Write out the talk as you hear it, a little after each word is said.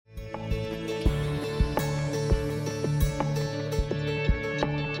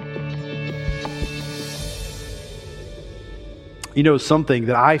Something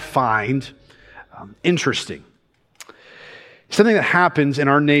that I find interesting. Something that happens in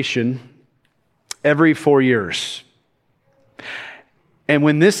our nation every 4 years. And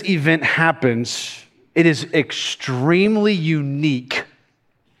when this event happens, it is extremely unique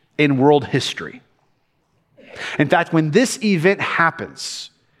in world history. In fact, when this event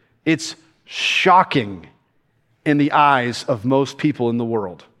happens, it's shocking in the eyes of most people in the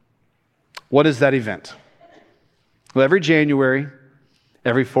world. What is that event? Well, every January,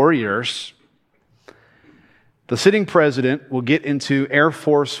 every 4 years, the sitting president will get into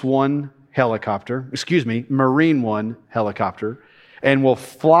Marine One helicopter, and will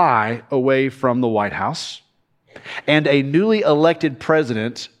fly away from the White House. And a newly elected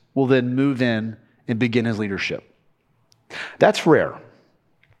president will then move in and begin his leadership. That's rare.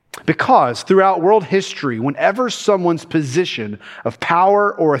 Because throughout world history, whenever someone's position of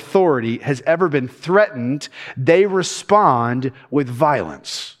power or authority has ever been threatened, they respond with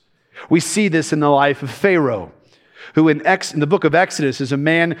violence. We see this in the life of Pharaoh, who in the book of Exodus is a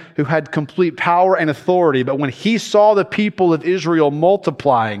man who had complete power and authority, but when he saw the people of Israel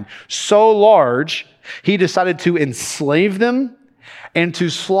multiplying so large, he decided to enslave them and to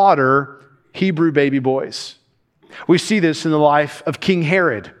slaughter Hebrew baby boys. We see this in the life of King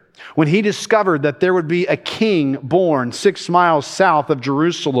Herod, when he discovered that there would be a king born 6 miles south of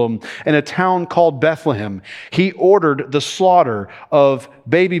Jerusalem in a town called Bethlehem. He ordered the slaughter of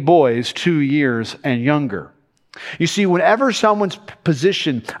baby boys 2 years and younger. You see, whenever someone's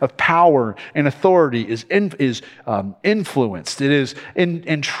position of power and authority is influenced, it is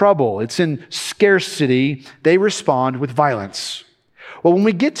in trouble, it's in scarcity, they respond with violence. Well, when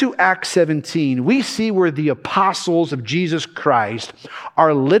we get to Acts 17, we see where the apostles of Jesus Christ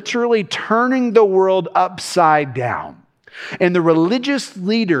are literally turning the world upside down. And the religious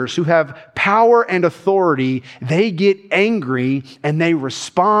leaders who have power and authority, they get angry and they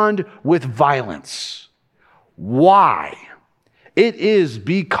respond with violence. Why? It is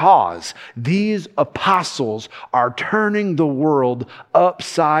because these apostles are turning the world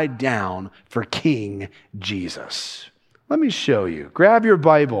upside down for King Jesus. Let me show you. Grab your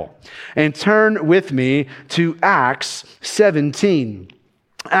Bible and turn with me to Acts 17.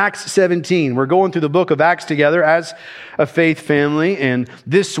 Acts 17. We're going through the book of Acts together as a faith family. And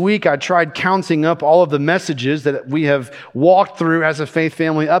this week I tried counting up all of the messages that we have walked through as a faith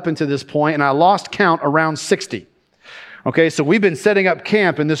family up until this point, and I lost count around 60. Okay, so we've been setting up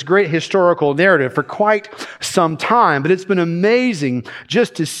camp in this great historical narrative for quite some time, but it's been amazing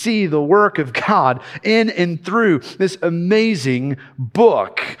just to see the work of God in and through this amazing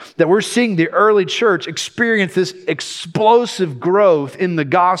book that we're seeing the early church experience this explosive growth in the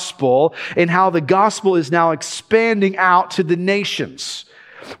gospel and how the gospel is now expanding out to the nations.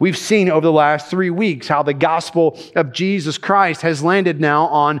 We've seen over the last 3 weeks how the gospel of Jesus Christ has landed now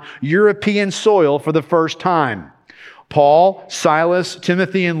on European soil for the first time. Paul, Silas,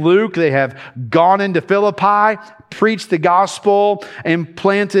 Timothy, and Luke, they have gone into Philippi, preached the gospel, and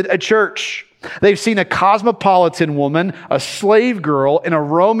planted a church. They've seen a cosmopolitan woman, a slave girl, and a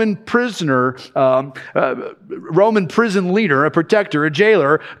Roman prisoner, Roman prison leader, a protector, a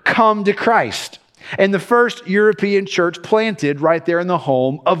jailer, come to Christ. And the first European church planted right there in the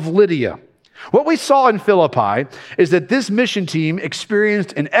home of Lydia. What we saw in Philippi is that this mission team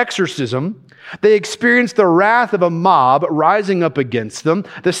experienced an exorcism. They experienced the wrath of a mob rising up against them,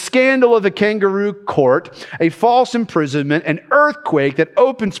 the scandal of a kangaroo court, a false imprisonment, an earthquake that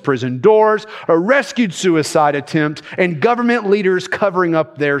opens prison doors, a rescued suicide attempt, and government leaders covering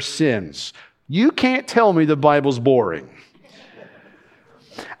up their sins. You can't tell me the Bible's boring.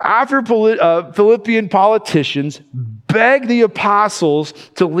 After Philippian politicians beg the apostles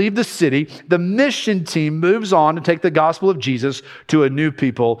to leave the city, the mission team moves on to take the gospel of Jesus to a new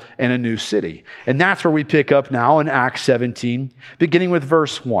people and a new city. And that's where we pick up now in Acts 17, beginning with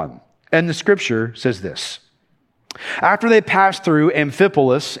verse 1. And the scripture says this: After they passed through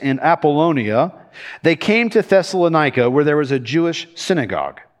Amphipolis and Apollonia, they came to Thessalonica, where there was a Jewish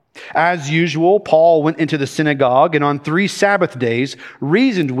synagogue. As usual, Paul went into the synagogue and on 3 Sabbath days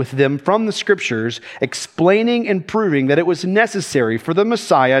reasoned with them from the scriptures, explaining and proving that it was necessary for the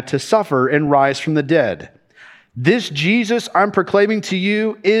Messiah to suffer and rise from the dead. This Jesus I'm proclaiming to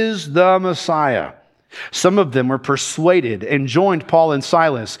you is the Messiah. Some of them were persuaded and joined Paul and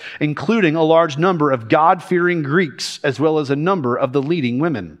Silas, including a large number of God-fearing Greeks, as well as a number of the leading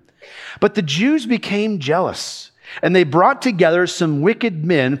women. But the Jews became jealous, and they brought together some wicked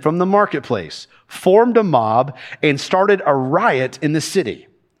men from the marketplace, formed a mob, and started a riot in the city.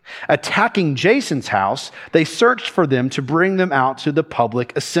 Attacking Jason's house, they searched for them to bring them out to the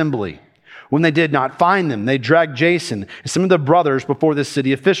public assembly. When they did not find them, they dragged Jason and some of the brothers before the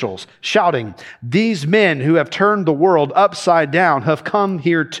city officials, shouting, "These men who have turned the world upside down have come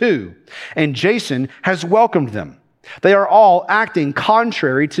here too, and Jason has welcomed them. They are all acting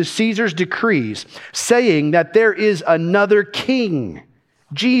contrary to Caesar's decrees, saying that there is another king,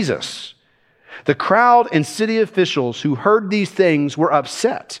 Jesus." The crowd and city officials who heard these things were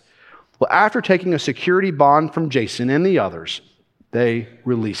upset. Well, after taking a security bond from Jason and the others, they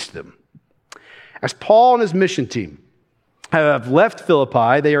released them. As Paul and his mission team have left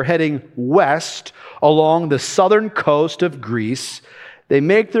Philippi, they are heading west along the southern coast of Greece. They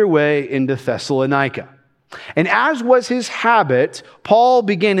make their way into Thessalonica. And as was his habit, Paul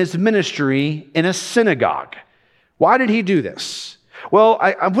began his ministry in a synagogue. Why did he do this? Well,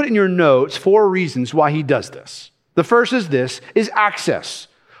 I put in your notes 4 reasons why he does this. The first is access.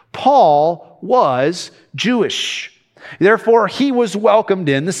 Paul was Jewish. Therefore, he was welcomed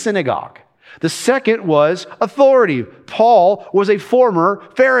in the synagogue. The second was authority. Paul was a former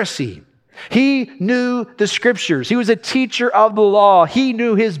Pharisee. He knew the scriptures. He was a teacher of the law. He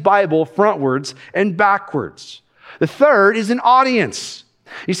knew his Bible frontwards and backwards. The third is an audience.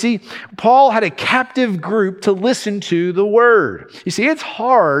 You see, Paul had a captive group to listen to the word. You see, it's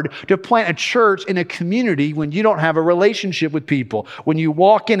hard to plant a church in a community when you don't have a relationship with people, when you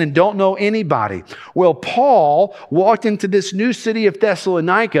walk in and don't know anybody. Well, Paul walked into this new city of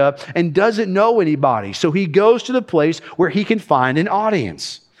Thessalonica and doesn't know anybody. So he goes to the place where he can find an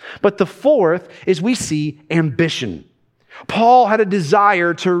audience. But the fourth is we see ambition. Paul had a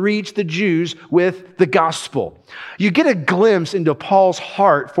desire to reach the Jews with the gospel. You get a glimpse into Paul's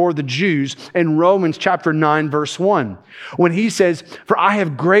heart for the Jews in Romans chapter 9, verse 1, when he says, "For I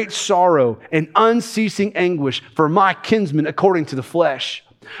have great sorrow and unceasing anguish for my kinsmen according to the flesh.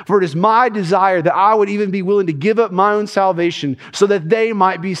 For it is my desire that I would even be willing to give up my own salvation so that they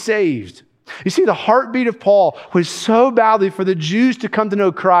might be saved." You see, the heartbeat of Paul was so badly for the Jews to come to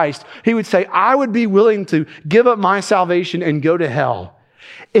know Christ. He would say, "I would be willing to give up my salvation and go to hell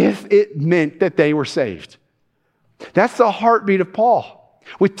if it meant that they were saved." That's the heartbeat of Paul.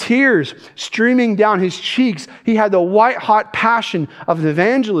 With tears streaming down his cheeks, he had the white-hot passion of an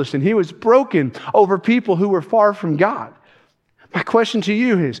evangelist, and he was broken over people who were far from God. My question to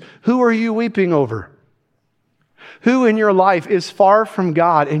you is, who are you weeping over? Who in your life is far from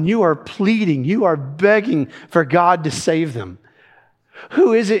God and you are pleading, you are begging for God to save them?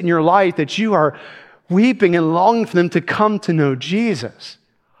 Who is it in your life that you are weeping and longing for them to come to know Jesus?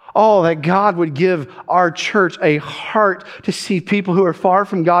 Oh, that God would give our church a heart to see people who are far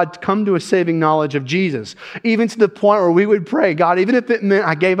from God come to a saving knowledge of Jesus, even to the point where we would pray, "God, even if it meant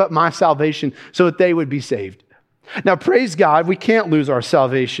I gave up my salvation so that they would be saved." Now, praise God, we can't lose our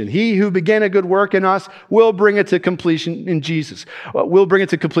salvation. He who began a good work in us will bring it to completion in Jesus. Will bring it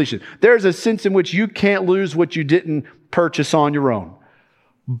to completion. There's a sense in which you can't lose what you didn't purchase on your own.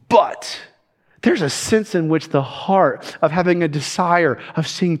 But there's a sense in which the heart of having a desire of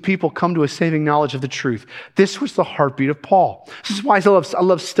seeing people come to a saving knowledge of the truth. This was the heartbeat of Paul. This is why I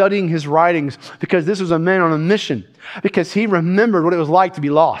love studying his writings, because this was a man on a mission, because he remembered what it was like to be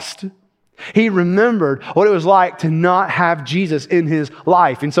lost. He remembered what it was like to not have Jesus in his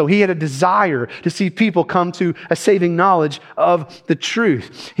life. And so he had a desire to see people come to a saving knowledge of the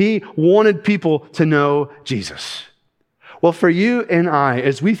truth. He wanted people to know Jesus. Well, for you and I,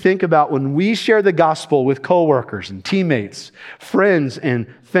 as we think about when we share the gospel with coworkers and teammates, friends and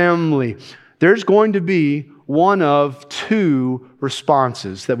family, there's going to be one of 2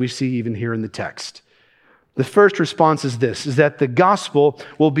 responses that we see even here in the text. The first response is this, is that the gospel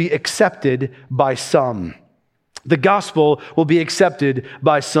will be accepted by some. The gospel will be accepted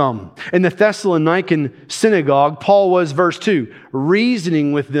by some. In the Thessalonican synagogue, Paul was, verse 2,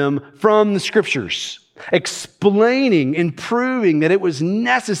 reasoning with them from the scriptures, explaining and proving that it was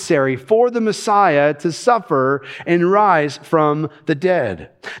necessary for the Messiah to suffer and rise from the dead.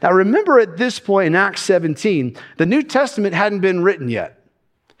 Now remember, at this point in Acts 17, the New Testament hadn't been written yet.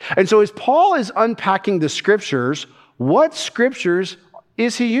 And so as Paul is unpacking the scriptures, what scriptures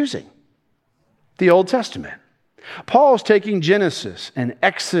is he using? The Old Testament. Paul's taking Genesis and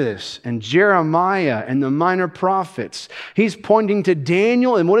Exodus and Jeremiah and the minor prophets. He's pointing to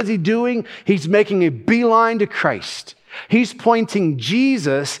Daniel, and what is he doing? He's making a beeline to Christ. He's pointing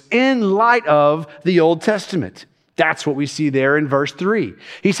Jesus in light of the Old Testament. That's what we see there in verse 3.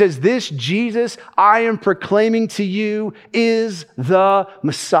 He says, this Jesus I am proclaiming to you is the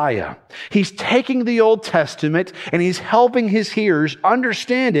Messiah. He's taking the Old Testament and he's helping his hearers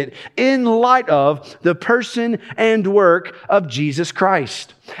understand it in light of the person and work of Jesus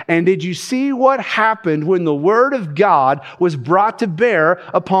Christ. And did you see what happened when the word of God was brought to bear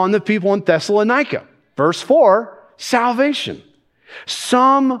upon the people in Thessalonica? Verse 4, salvation.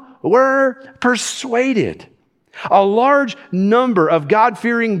 Some were persuaded. A large number of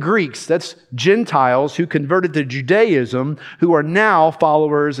God-fearing Greeks, that's Gentiles who converted to Judaism, who are now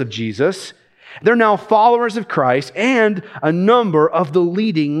followers of Jesus. They're now followers of Christ, and a number of the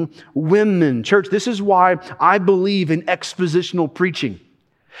leading women. Church, this is why I believe in expositional preaching.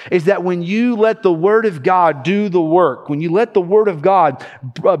 Is that when you let the Word of God do the work, when you let the Word of God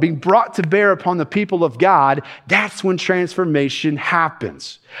be brought to bear upon the people of God, that's when transformation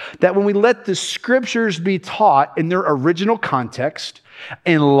happens. That when we let the Scriptures be taught in their original context,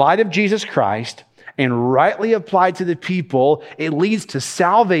 in light of Jesus Christ, and rightly applied to the people, it leads to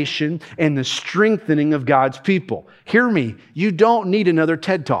salvation and the strengthening of God's people. Hear me, you don't need another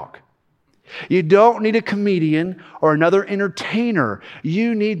TED Talk. You don't need a comedian or another entertainer.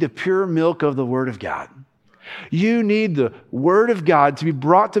 You need the pure milk of the Word of God. You need the Word of God to be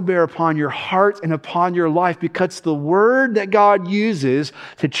brought to bear upon your heart and upon your life, because it's the Word that God uses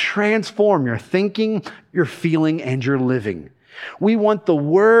to transform your thinking, your feeling, and your living. We want the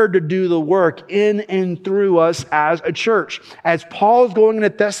Word to do the work in and through us as a church. As Paul's going into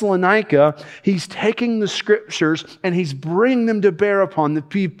Thessalonica, he's taking the Scriptures and he's bringing them to bear upon the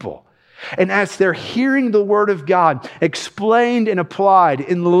people. And as they're hearing the Word of God explained and applied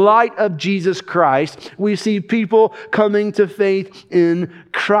in light of Jesus Christ, we see people coming to faith in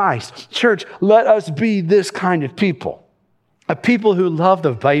Christ. Church, let us be this kind of people. A people who love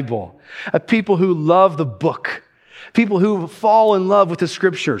the Bible. A people who love the book. People who fall in love with the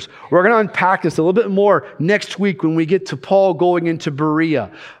Scriptures. We're going to unpack this a little bit more next week when we get to Paul going into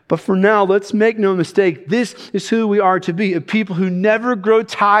Berea. But for now, let's make no mistake, this is who we are to be, a people who never grow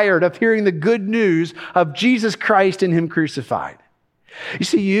tired of hearing the good news of Jesus Christ and Him crucified. You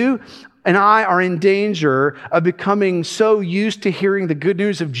see, you and I are in danger of becoming so used to hearing the good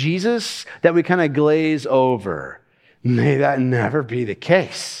news of Jesus that we kind of glaze over. May that never be the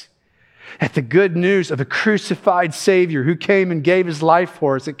case. At the good news of a crucified Savior who came and gave His life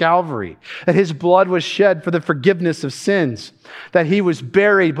for us at Calvary, that His blood was shed for the forgiveness of sins, that He was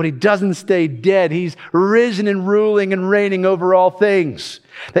buried, but He doesn't stay dead. He's risen and ruling and reigning over all things.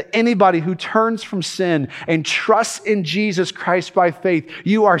 That anybody who turns from sin and trusts in Jesus Christ by faith,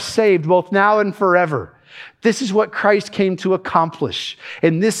 you are saved both now and forever. This is what Christ came to accomplish.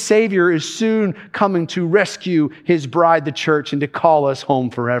 And this Savior is soon coming to rescue His bride, the church, and to call us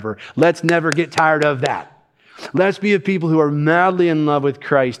home forever. Let's never get tired of that. Let's be a people who are madly in love with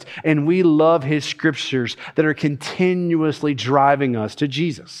Christ, and we love His Scriptures that are continuously driving us to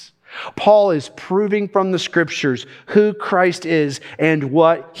Jesus. Paul is proving from the Scriptures who Christ is and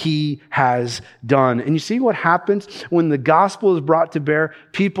what He has done. And you see what happens when the gospel is brought to bear?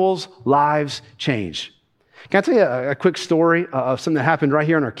 People's lives change. Can I tell you a quick story of something that happened right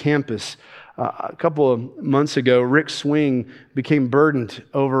here on our campus? A couple of months ago, Rick Swing became burdened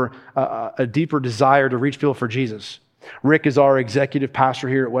over a deeper desire to reach people for Jesus. Rick is our executive pastor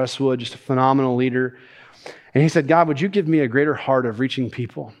here at Westwood, just a phenomenal leader. And he said, God, would you give me a greater heart of reaching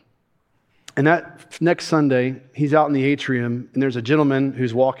people? And that next Sunday, he's out in the atrium, and there's a gentleman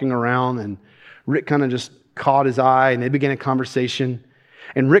who's walking around, and Rick kind of just caught his eye, and they began a conversation.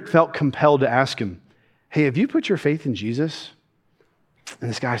 And Rick felt compelled to ask him, hey, have you put your faith in Jesus? And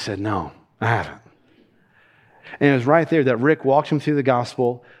this guy said, no, I haven't. And it was right there that Rick walked him through the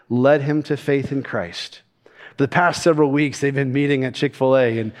gospel, led him to faith in Christ. For the past several weeks, they've been meeting at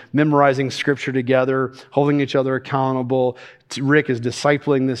Chick-fil-A and memorizing Scripture together, holding each other accountable. Rick is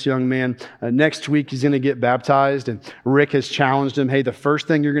discipling this young man. Next week, he's going to get baptized, and Rick has challenged him, hey, the first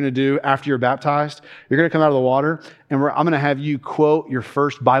thing you're going to do after you're baptized, you're going to come out of the water, and I'm going to have you quote your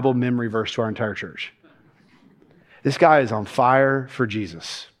first Bible memory verse to our entire church. This guy is on fire for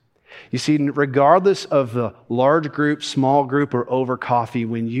Jesus. You see, regardless of the large group, small group, or over coffee,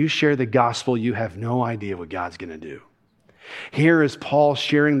 when you share the gospel, you have no idea what God's going to do. Here is Paul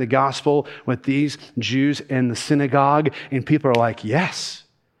sharing the gospel with these Jews in the synagogue, and people are like, yes,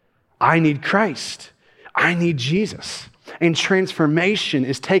 I need Christ. I need Jesus. And transformation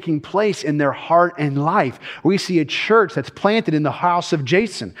is taking place in their heart and life. We see a church that's planted in the house of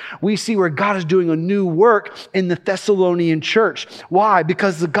Jason. We see where God is doing a new work in the Thessalonian church. Why?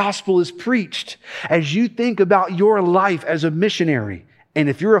 Because the gospel is preached. As you think about your life as a missionary, and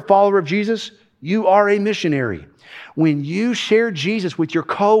if you're a follower of Jesus, you are a missionary. When you share Jesus with your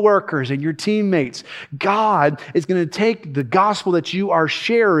coworkers and your teammates, God is going to take the gospel that you are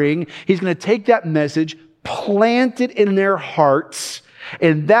sharing, He's going to take that message, plant it in their hearts,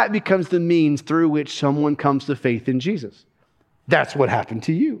 and that becomes the means through which someone comes to faith in Jesus. That's what happened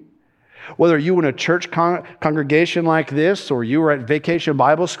to you. Whether you were in a church congregation like this, or you were at vacation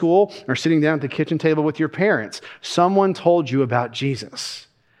Bible school, or sitting down at the kitchen table with your parents, someone told you about Jesus,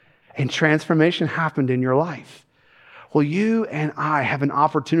 and transformation happened in your life. Well, you and I have an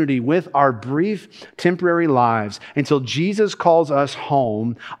opportunity with our brief, temporary lives until Jesus calls us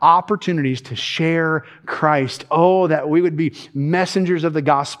home, opportunities to share Christ. Oh, that we would be messengers of the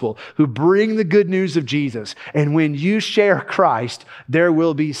gospel who bring the good news of Jesus. And when you share Christ, there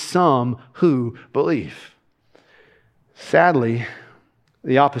will be some who believe. Sadly,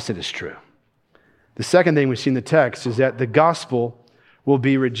 the opposite is true. The second thing we see in the text is that the gospel will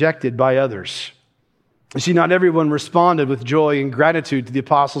be rejected by others. You see, not everyone responded with joy and gratitude to the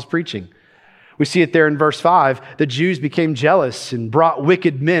apostles' preaching. We see it there in verse 5. The Jews became jealous and brought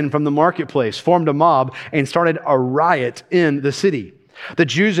wicked men from the marketplace, formed a mob, and started a riot in the city. The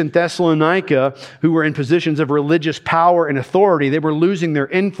Jews in Thessalonica, who were in positions of religious power and authority, they were losing their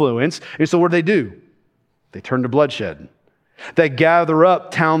influence. And so what do? They turn to bloodshed. They gather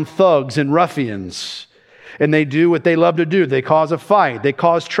up town thugs and ruffians, and they do what they love to do. They cause a fight. They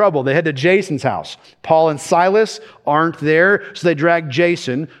cause trouble. They head to Jason's house. Paul and Silas aren't there, so they drag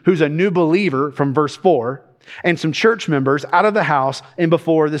Jason, who's a new believer from verse 4, and some church members out of the house and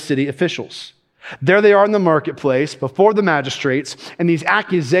before the city officials. There they are in the marketplace before the magistrates, and these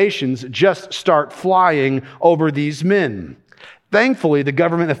accusations just start flying over these men. Thankfully, the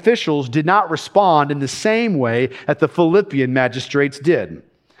government officials did not respond in the same way that the Philippian magistrates did.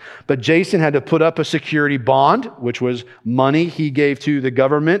 But Jason had to put up a security bond, which was money he gave to the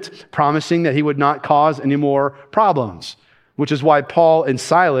government, promising that he would not cause any more problems, which is why Paul and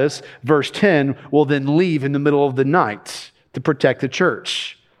Silas, verse 10, will then leave in the middle of the night to protect the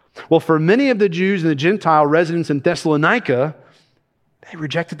church. Well, for many of the Jews and the Gentile residents in Thessalonica, they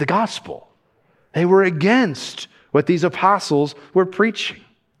rejected the gospel. They were against what these apostles were preaching.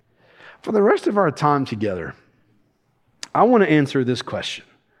 For the rest of our time together, I want to answer this question.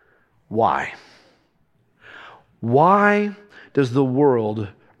 Why? Why does the world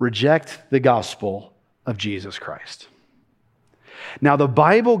reject the gospel of Jesus Christ? Now, the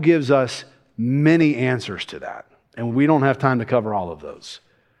Bible gives us many answers to that, and we don't have time to cover all of those.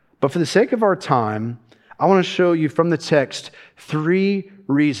 But for the sake of our time, I want to show you from the text 3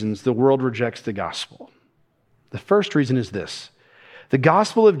 reasons the world rejects the gospel. The first reason is this: the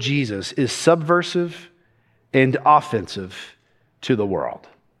gospel of Jesus is subversive and offensive to the world.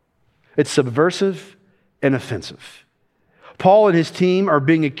 It's subversive and offensive. Paul and his team are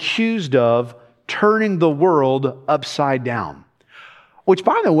being accused of turning the world upside down, which,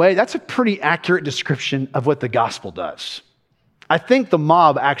 by the way, that's a pretty accurate description of what the gospel does. I think the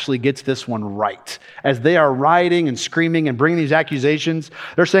mob actually gets this one right. As they are rioting and screaming and bringing these accusations,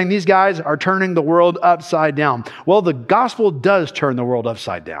 they're saying these guys are turning the world upside down. Well, the gospel does turn the world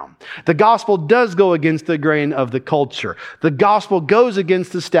upside down. The gospel does go against the grain of the culture. The gospel goes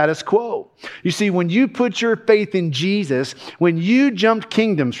against the status quo. You see, when you put your faith in Jesus, when you jumped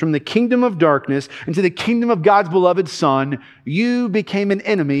kingdoms from the kingdom of darkness into the kingdom of God's beloved Son, you became an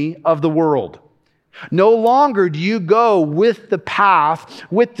enemy of the world. No longer do you go with the path,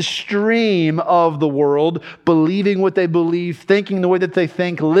 with the stream of the world, believing what they believe, thinking the way that they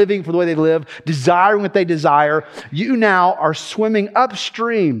think, living for the way they live, desiring what they desire. You now are swimming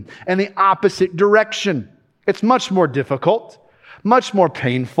upstream in the opposite direction. It's much more difficult, much more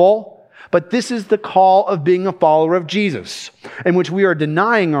painful, but this is the call of being a follower of Jesus, in which we are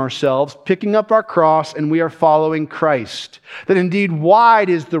denying ourselves, picking up our cross, and we are following Christ. That indeed wide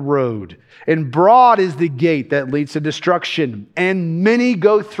is the road, and broad is the gate that leads to destruction, and many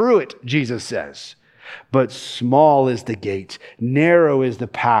go through it, Jesus says. But small is the gate, narrow is the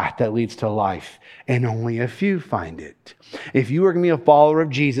path that leads to life, and only a few find it. If you are going to be a follower of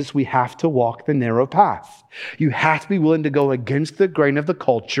Jesus, we have to walk the narrow path. You have to be willing to go against the grain of the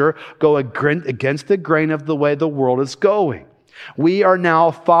culture, go against the grain of the way the world is going. We are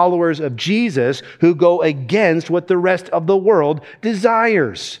now followers of Jesus who go against what the rest of the world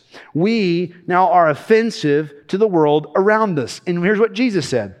desires. We now are offensive to the world around us. And here's what Jesus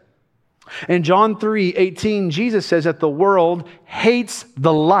said. In John 3:18, Jesus says that the world hates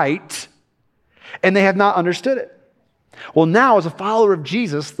the light and they have not understood it. Well, now as a follower of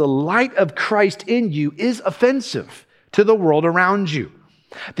Jesus, the light of Christ in you is offensive to the world around you.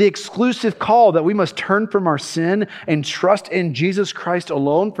 The exclusive call that we must turn from our sin and trust in Jesus Christ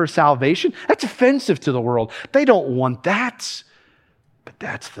alone for salvation, that's offensive to the world. They don't want that. But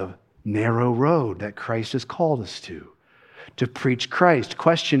that's the narrow road that Christ has called us to preach Christ.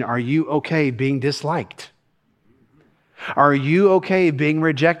 Question, are you okay being disliked? Are you okay being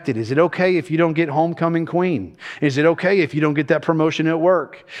rejected? Is it okay if you don't get homecoming queen? Is it okay if you don't get that promotion at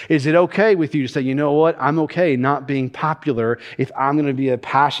work? Is it okay with you to say, you know what, I'm okay not being popular if I'm going to be a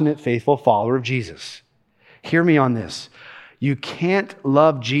passionate, faithful follower of Jesus? Hear me on this. You can't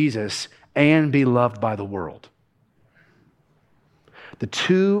love Jesus and be loved by the world. The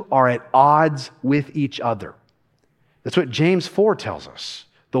two are at odds with each other. That's what James 4 tells us.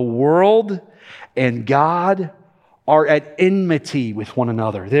 The world and God are at enmity with one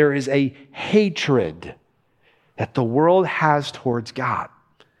another. There is a hatred that the world has towards God.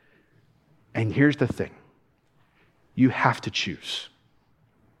 And here's the thing. You have to choose.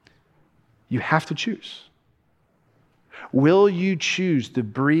 You have to choose. Will you choose the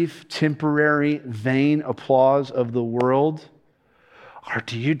brief, temporary, vain applause of the world? Or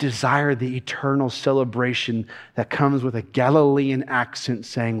do you desire the eternal celebration that comes with a Galilean accent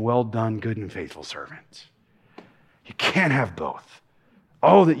saying, well done, good and faithful servant? You can't have both.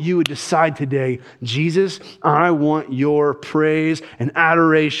 Oh, that you would decide today, Jesus, I want your praise and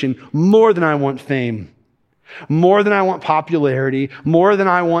adoration more than I want fame, more than I want popularity, more than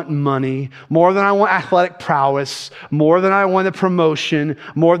I want money, more than I want athletic prowess, more than I want a promotion,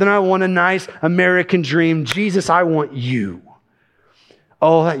 more than I want a nice American dream. Jesus, I want you.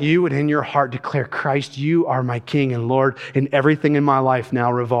 Oh, that you would in your heart declare, Christ, you are my King and Lord, and everything in my life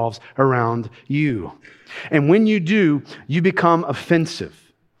now revolves around you. And when you do, you become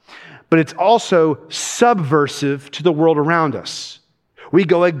offensive. But it's also subversive to the world around us. We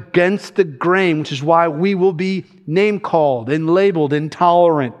go against the grain, which is why we will be name-called and labeled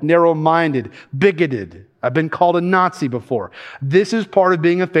intolerant, narrow-minded, bigoted. I've been called a Nazi before. This is part of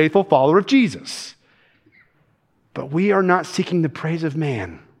being a faithful follower of Jesus. But we are not seeking the praise of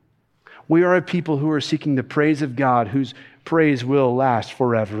man. We are a people who are seeking the praise of God, whose praise will last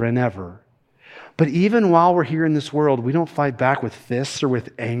forever and ever. But even while we're here in this world, we don't fight back with fists or with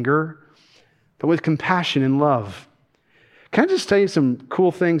anger, but with compassion and love. Can I just tell you some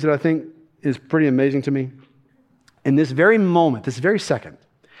cool things that I think is pretty amazing to me? In this very moment, this very second,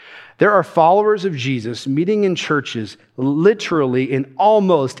 there are followers of Jesus meeting in churches literally in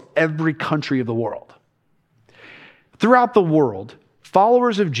almost every country of the world. Throughout the world,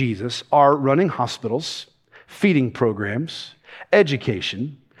 followers of Jesus are running hospitals, feeding programs,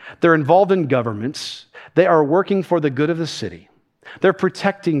 education. They're involved in governments. They are working for the good of the city. They're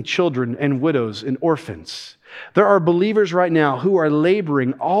protecting children and widows and orphans. There are believers right now who are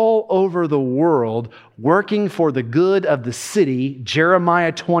laboring all over the world, working for the good of the city,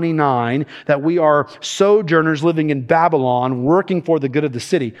 Jeremiah 29, that we are sojourners living in Babylon, working for the good of the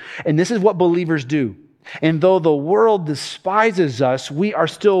city. And this is what believers do. And though the world despises us, we are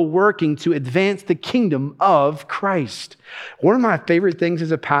still working to advance the kingdom of Christ. One of my favorite things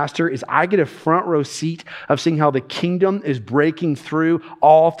as a pastor is I get a front row seat of seeing how the kingdom is breaking through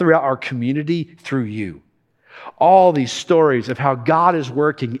all throughout our community through you. All these stories of how God is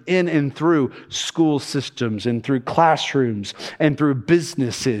working in and through school systems and through classrooms and through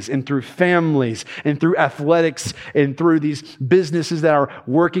businesses and through families and through athletics and through these businesses that are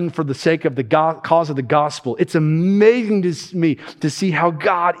working for the sake of the cause of the gospel. It's amazing to me to see how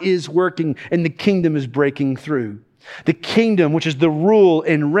God is working and the kingdom is breaking through. The kingdom, which is the rule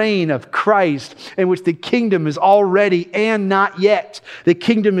and reign of Christ, in which the kingdom is already and not yet. The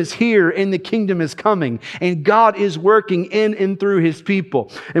kingdom is here and the kingdom is coming. And God is working in and through his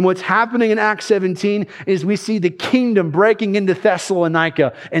people. And what's happening in Acts 17 is we see the kingdom breaking into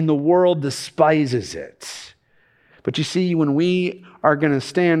Thessalonica and the world despises it. But you see, when we are going to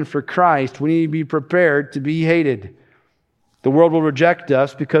stand for Christ, we need to be prepared to be hated. The world will reject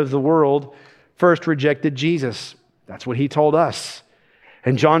us because the world first rejected Jesus. That's what he told us.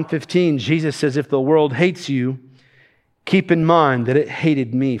 In John 15, Jesus says, if the world hates you, keep in mind that it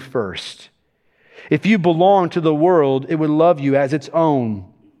hated me first. If you belong to the world, it would love you as its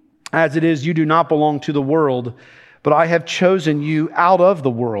own. As it is, you do not belong to the world, but I have chosen you out of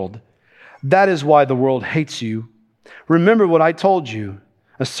the world. That is why the world hates you. Remember what I told you.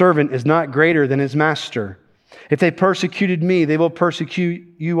 A servant is not greater than his master. If they persecuted me, they will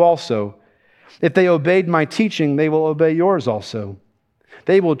persecute you also. If they obeyed my teaching, they will obey yours also.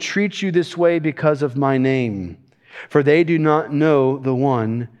 They will treat you this way because of my name, for they do not know the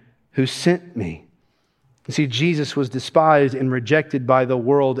one who sent me. You see, Jesus was despised and rejected by the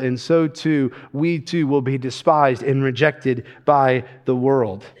world, and so too, we too will be despised and rejected by the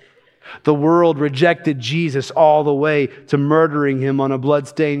world. The world rejected Jesus all the way to murdering him on a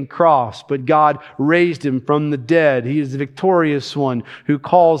bloodstained cross, but God raised him from the dead. He is the victorious one who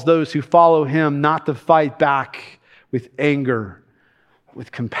calls those who follow him not to fight back with anger,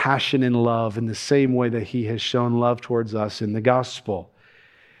 with compassion and love in the same way that he has shown love towards us in the gospel.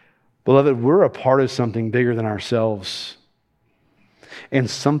 Beloved, we're a part of something bigger than ourselves, and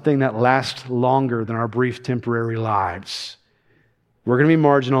something that lasts longer than our brief temporary lives. We're going to be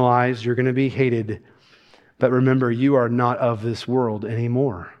marginalized. You're going to be hated. But remember, you are not of this world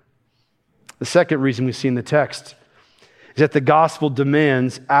anymore. The second reason we see in the text is that the gospel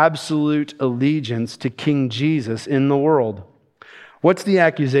demands absolute allegiance to King Jesus in the world. What's the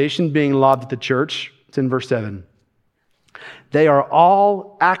accusation being lobbed at the church? It's in verse 7. They are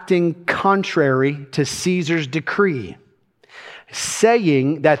all acting contrary to Caesar's decree,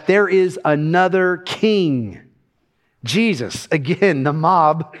 saying that there is another king. Jesus, again, the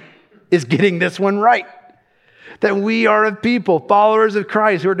mob is getting this one right. That we are a people, followers of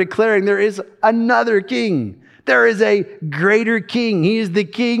Christ, who are declaring there is another king. There is a greater king. He is the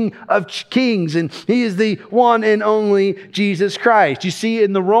King of kings, and he is the one and only Jesus Christ. You see,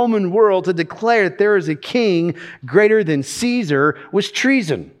 in the Roman world, to declare that there is a king greater than Caesar was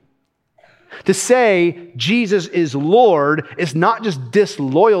treason. To say Jesus is Lord is not just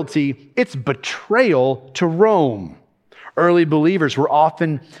disloyalty, it's betrayal to Rome. Early believers were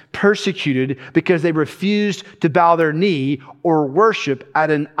often persecuted because they refused to bow their knee or worship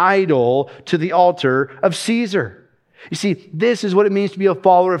at an idol to the altar of Caesar. You see, this is what it means to be a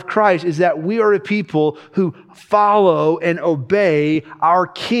follower of Christ, is that we are a people who follow and obey our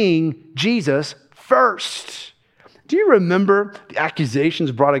King Jesus first. Do you remember the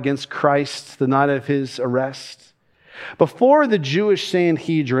accusations brought against Christ the night of his arrest? Before the Jewish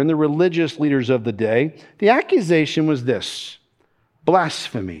Sanhedrin, the religious leaders of the day, the accusation was this: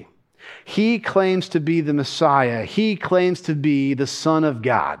 blasphemy. He claims to be the Messiah. He claims to be the Son of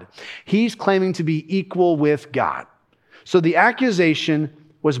God. He's claiming to be equal with God. So the accusation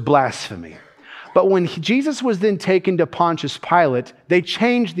was blasphemy. But when Jesus was then taken to Pontius Pilate, they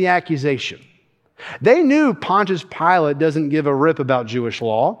changed the accusation. They knew Pontius Pilate doesn't give a rip about Jewish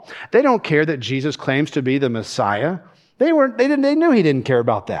law. They don't care that Jesus claims to be the Messiah. They knew he didn't care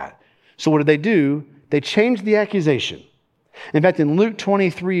about that. So what did they do? They changed the accusation. In fact, in Luke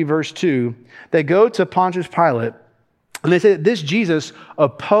 23, verse 2, they go to Pontius Pilate and they say that this Jesus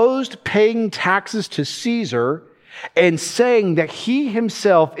opposed paying taxes to Caesar and saying that he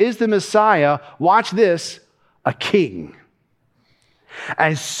himself is the Messiah, watch this, a king.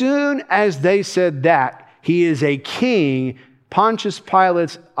 As soon as they said that he is a king, Pontius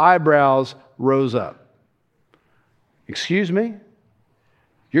Pilate's eyebrows rose up. Excuse me?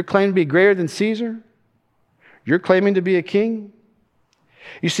 You're claiming to be greater than Caesar? You're claiming to be a king?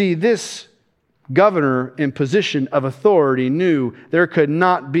 You see, this governor in position of authority knew there could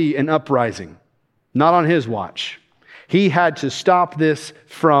not be an uprising. Not on his watch. He had to stop this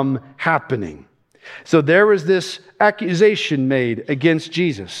from happening. So there was this accusation made against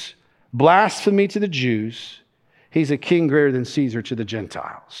Jesus. Blasphemy to the Jews. He's a king greater than Caesar to the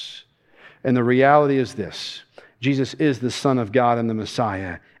Gentiles. And the reality is this: Jesus is the Son of God and the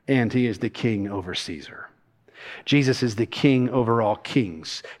Messiah, and he is the king over Caesar. Jesus is the king over all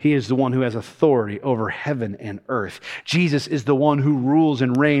kings. He is the one who has authority over heaven and earth. Jesus is the one who rules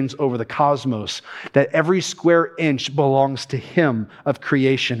and reigns over the cosmos, that every square inch belongs to him of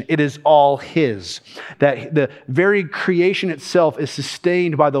creation. It is all his. That the very creation itself is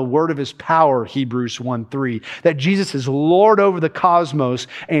sustained by the word of his power, Hebrews 1:3. That Jesus is Lord over the cosmos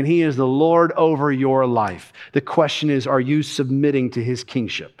and he is the Lord over your life. The question is, are you submitting to his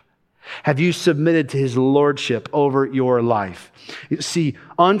kingship? Have you submitted to his lordship over your life? See,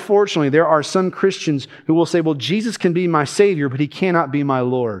 unfortunately, there are some Christians who will say, well, Jesus can be my Savior, but he cannot be my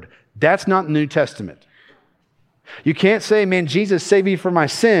Lord. That's not the New Testament. You can't say, man, Jesus saved me from my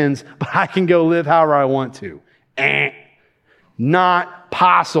sins, but I can go live however I want to. Not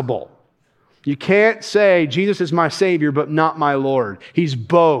possible. You can't say, Jesus is my Savior, but not my Lord. He's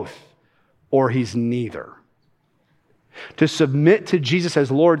both, or he's neither. To submit to Jesus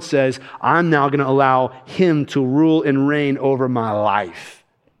as Lord says, I'm now going to allow him to rule and reign over my life.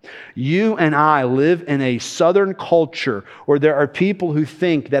 You and I live in a Southern culture where there are people who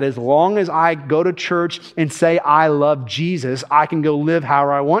think that as long as I go to church and say I love Jesus, I can go live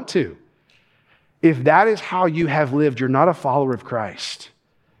however I want to. If that is how you have lived, you're not a follower of Christ.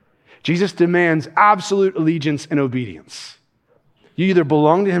 Jesus demands absolute allegiance and obedience. You either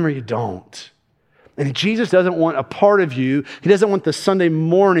belong to him or you don't. And Jesus doesn't want a part of you. He doesn't want the Sunday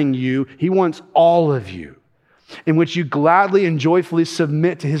morning you. He wants all of you, in which you gladly and joyfully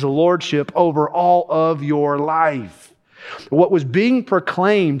submit to his lordship over all of your life. What was being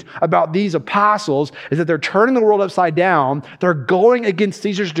proclaimed about these apostles is that they're turning the world upside down. They're going against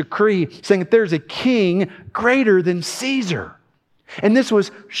Caesar's decree, saying that there's a king greater than Caesar. And this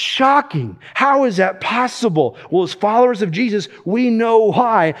was shocking. How is that possible? Well, as followers of Jesus, we know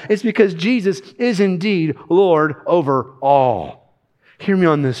why. It's because Jesus is indeed Lord over all. Hear me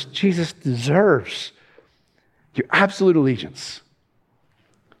on this. Jesus deserves your absolute allegiance.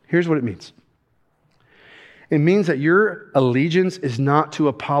 Here's what it means. It means that your allegiance is not to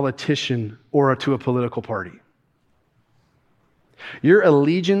a politician or to a political party. Your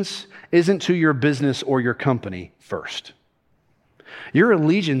allegiance isn't to your business or your company first. Your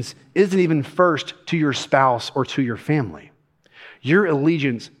allegiance isn't even first to your spouse or to your family. Your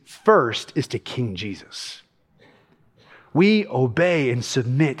allegiance first is to King Jesus. We obey and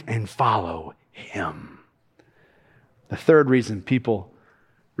submit and follow him. The third reason people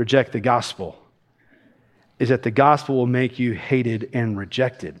reject the gospel is that the gospel will make you hated and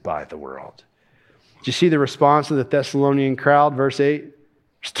rejected by the world. Did you see the response of the Thessalonian crowd? Verse 8,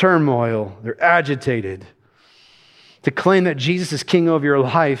 there's turmoil, they're agitated. To claim that Jesus is king of your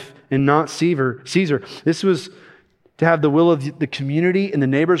life and not Caesar. This was to have the will of the community and the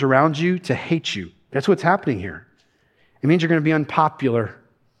neighbors around you to hate you. That's what's happening here. It means you're going to be unpopular.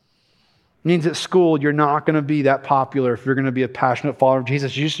 It means at school you're not going to be that popular if you're going to be a passionate follower of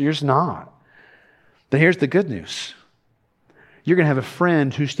Jesus. You're just not. But here's the good news. You're going to have a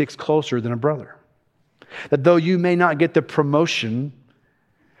friend who sticks closer than a brother. That though you may not get the promotion,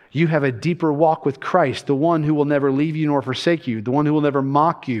 you have a deeper walk with Christ, the one who will never leave you nor forsake you, the one who will never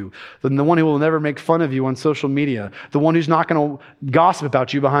mock you, the one who will never make fun of you on social media, the one who's not going to gossip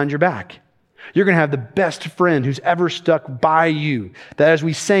about you behind your back. You're going to have the best friend who's ever stuck by you. That as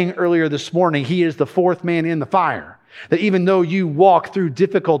we sang earlier this morning, he is the fourth man in the fire. That even though you walk through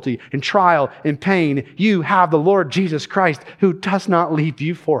difficulty and trial and pain, you have the Lord Jesus Christ who does not leave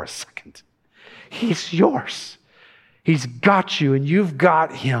you for a second. He's yours. He's got you and you've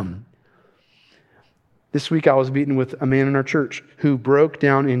got him. This week I was meeting with a man in our church who broke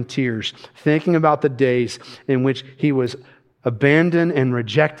down in tears, thinking about the days in which he was abandoned and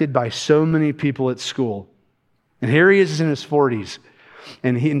rejected by so many people at school. And here he is in his 40s.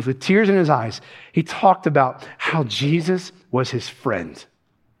 And with tears in his eyes, he talked about how Jesus was his friend.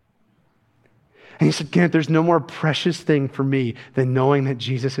 And he said, Kenneth, there's no more precious thing for me than knowing that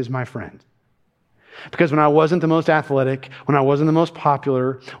Jesus is my friend. Because when I wasn't the most athletic, when I wasn't the most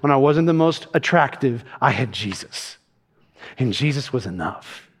popular, when I wasn't the most attractive, I had Jesus. And Jesus was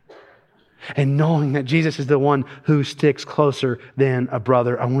enough. And knowing that Jesus is the one who sticks closer than a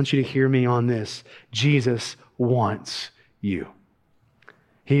brother, I want you to hear me on this. Jesus wants you.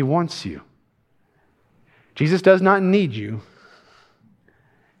 He wants you. Jesus does not need you.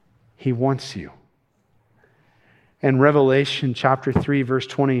 He wants you. In Revelation chapter 3, verse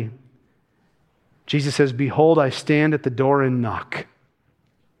 20, Jesus says, "Behold, I stand at the door and knock.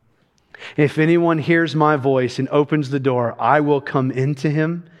 If anyone hears my voice and opens the door, I will come into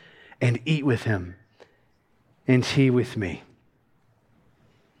him and eat with him, and he with me."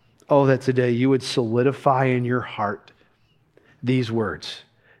 Oh, that today you would solidify in your heart these words: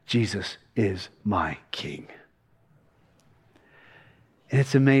 Jesus is my King. And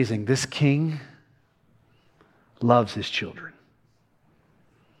it's amazing. This King loves his children.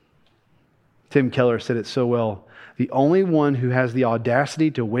 Tim Keller said it so well. The only one who has the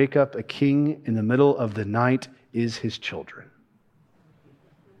audacity to wake up a king in the middle of the night is his children.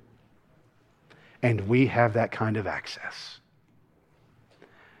 And we have that kind of access.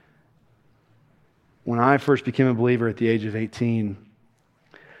 When I first became a believer at the age of 18,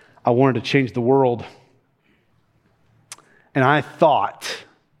 I wanted to change the world. And I thought,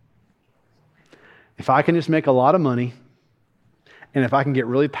 if I can just make a lot of money, and if I can get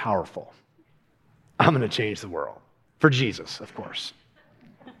really powerful, I'm going to change the world. For Jesus, of course.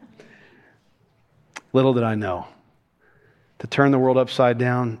 Little did I know. To turn the world upside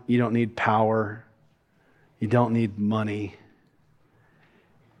down, you don't need power. You don't need money.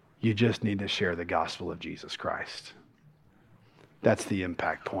 You just need to share the gospel of Jesus Christ. That's the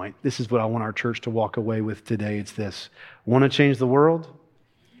impact point. This is what I want our church to walk away with today. It's this. Want to change the world?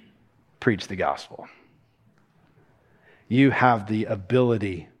 Preach the gospel. You have the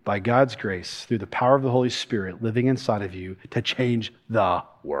ability, by God's grace, through the power of the Holy Spirit living inside of you, to change the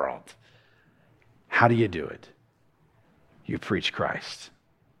world. How do you do it? You preach Christ.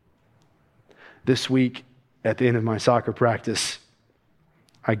 This week, at the end of my soccer practice,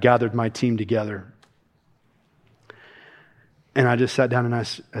 I gathered my team together And I just sat down and I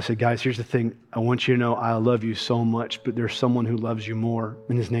said, guys, here's the thing. I want you to know I love you so much, but there's someone who loves you more,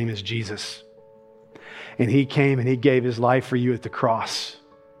 and his name is Jesus. And he came and he gave his life for you at the cross.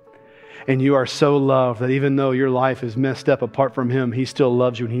 And you are so loved that even though your life is messed up apart from him, he still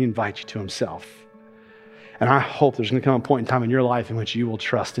loves you and he invites you to himself. And I hope there's going to come a point in time in your life in which you will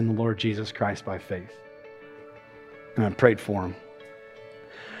trust in the Lord Jesus Christ by faith. And I prayed for him.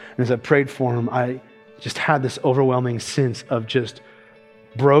 And as I prayed for him, I just had this overwhelming sense of just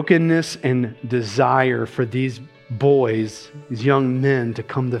brokenness and desire for these boys, these young men, to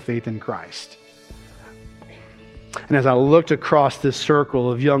come to faith in Christ. And as I looked across this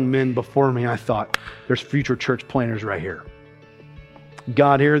circle of young men before me, I thought, there's future church planters right here.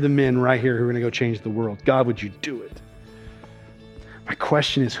 God, here are the men right here who are going to go change the world. God, would you do it? My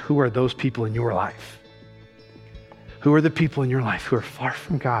question is, who are those people in your life? Who are the people in your life who are far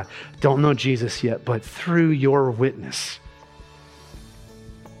from God, don't know Jesus yet, but through your witness,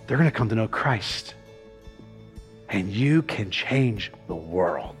 they're going to come to know Christ. And you can change the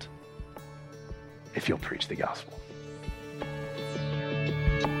world if you'll preach the gospel.